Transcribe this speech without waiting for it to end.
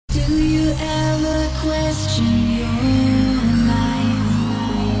you ever question your life?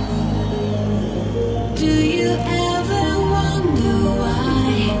 Do you ever wonder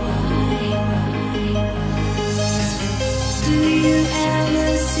why? Do you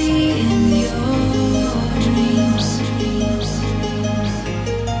ever see in your dreams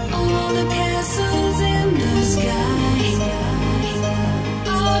all the castles in the sky?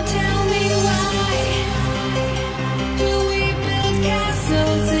 Oh, tell me why do we build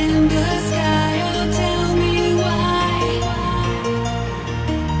castles in the sky? Oh, tell me why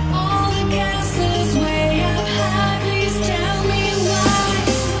all the castles way up high. Please tell me why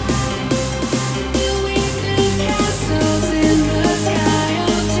do we build castles in the sky?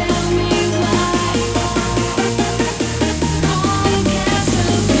 Oh, tell me why all the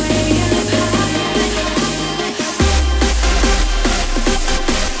castles way up high.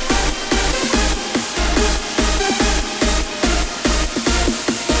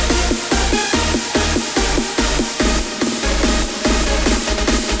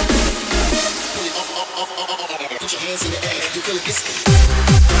 Put your hands in the air, you feel it this.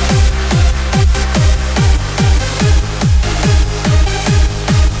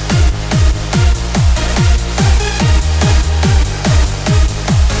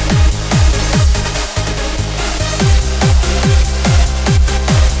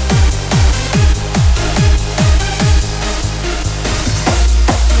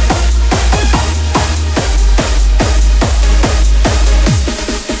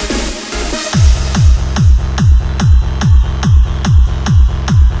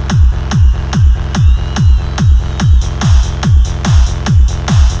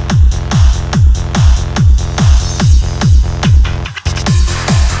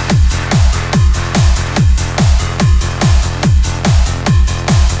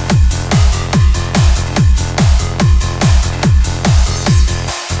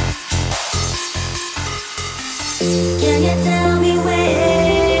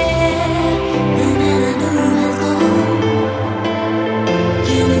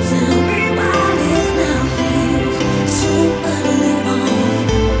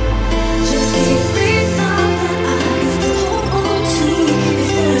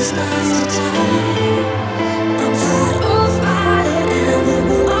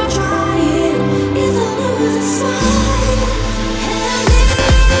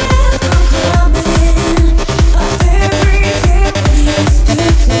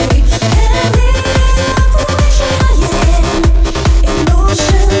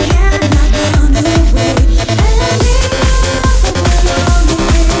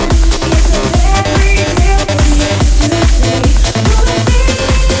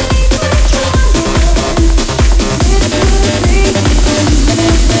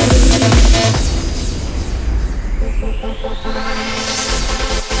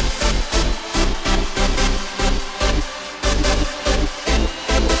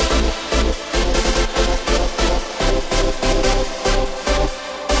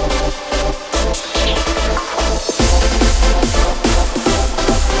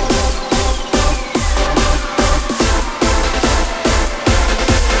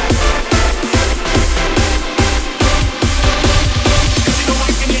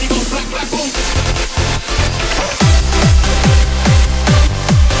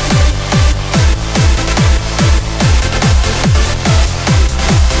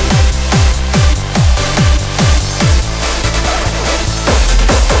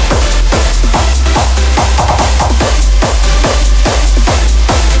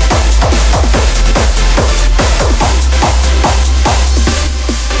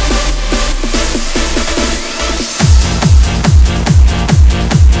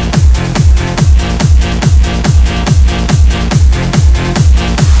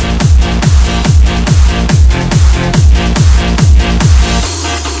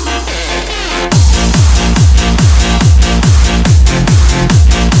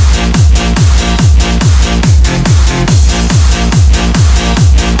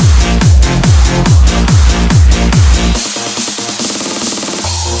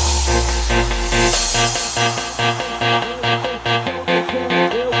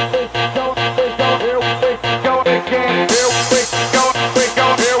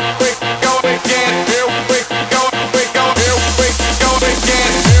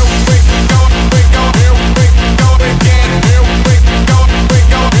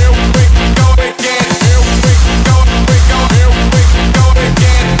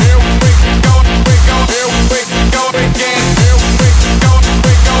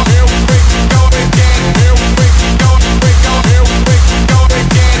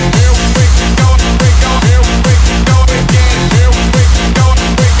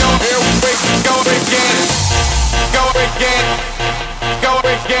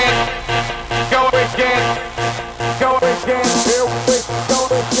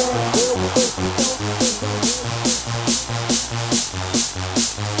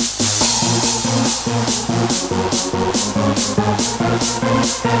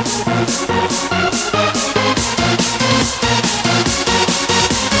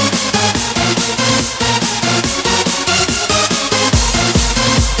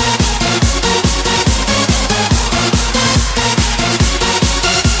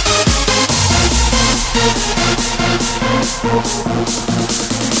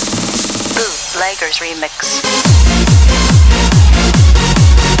 bootleggerz remix.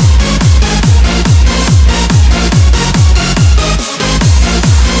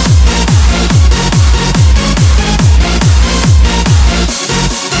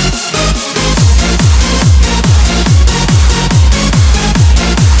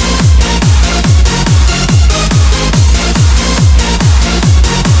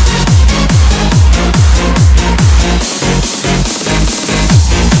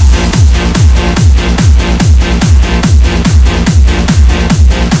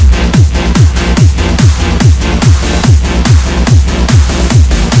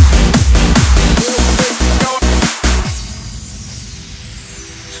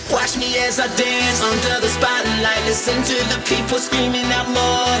 Watch me as I dance under the spotlight. Listen to the people screaming out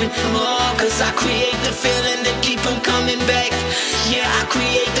more and more. Cause I create the feeling that keep them coming back. Yeah, I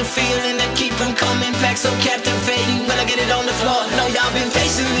create the feeling that keep them coming back. So captivating when I get it on the floor. Know y'all been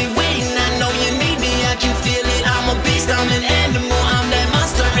patiently waiting. I know you need me, I can feel it. I'm a beast, I'm an animal. I'm that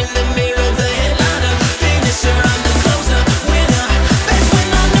monster in the mirror. The headliner, finisher, I'm the closer, winner. Best when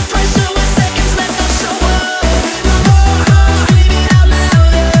under pressure with seconds left, I'll show up.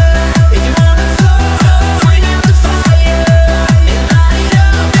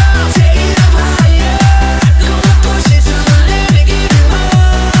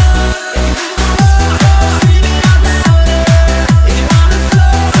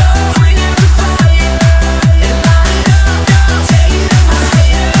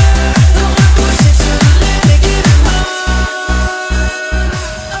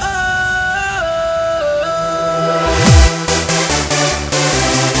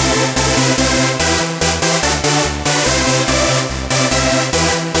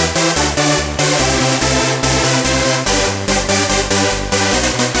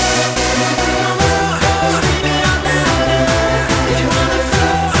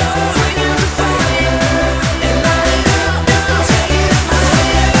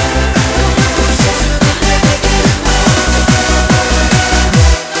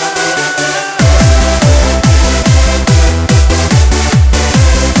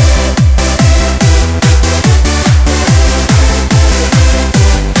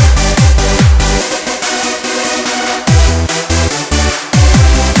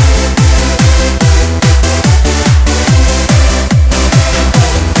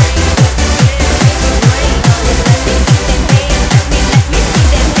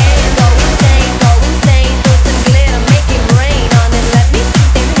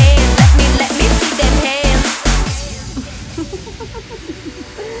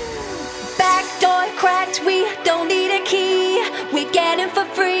 We don't need a key, we get in for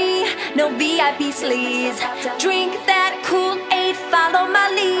free, no VIP sleeves. Drink that Kool-Aid, follow my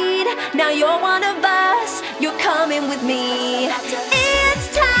lead. Now you're one of us, you're coming with me. It's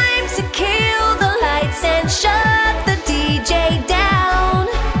time to kill the lights and shut the DJ down.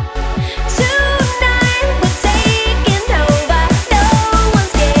 Tonight we're taking over, no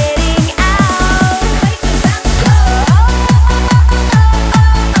one's getting out.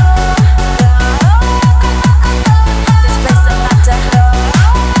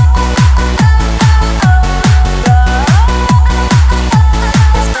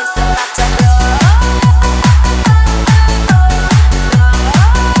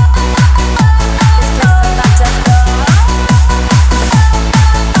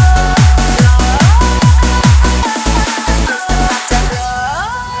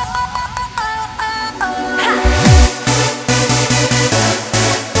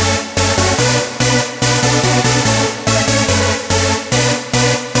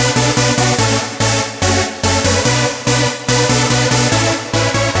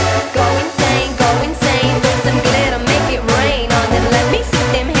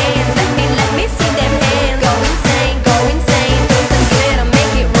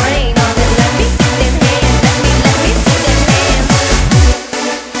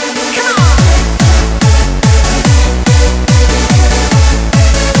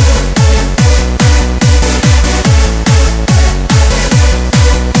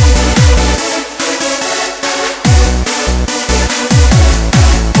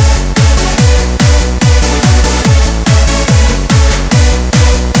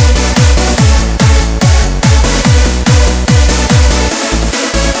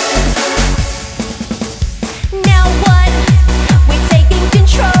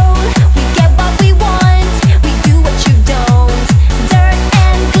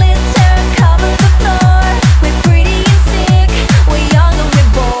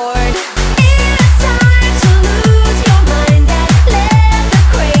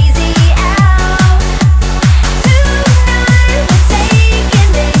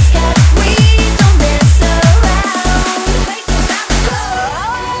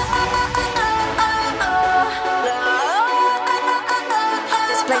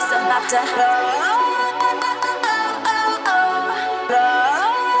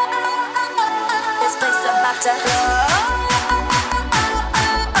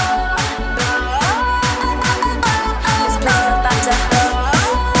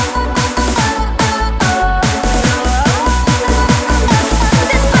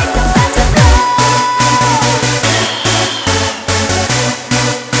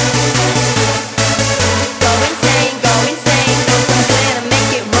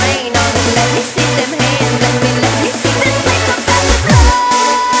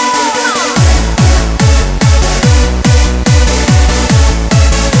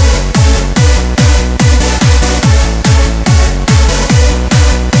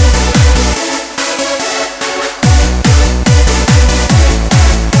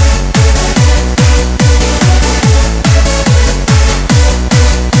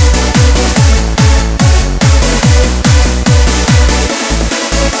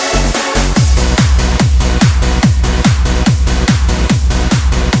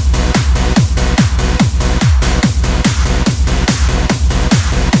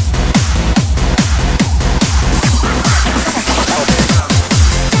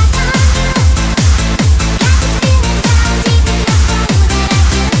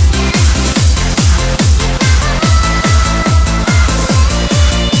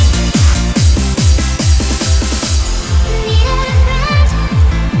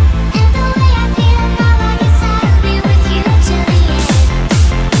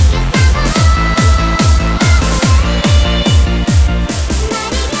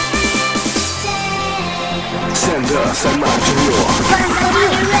 现在三马之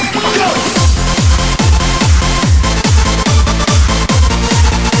路。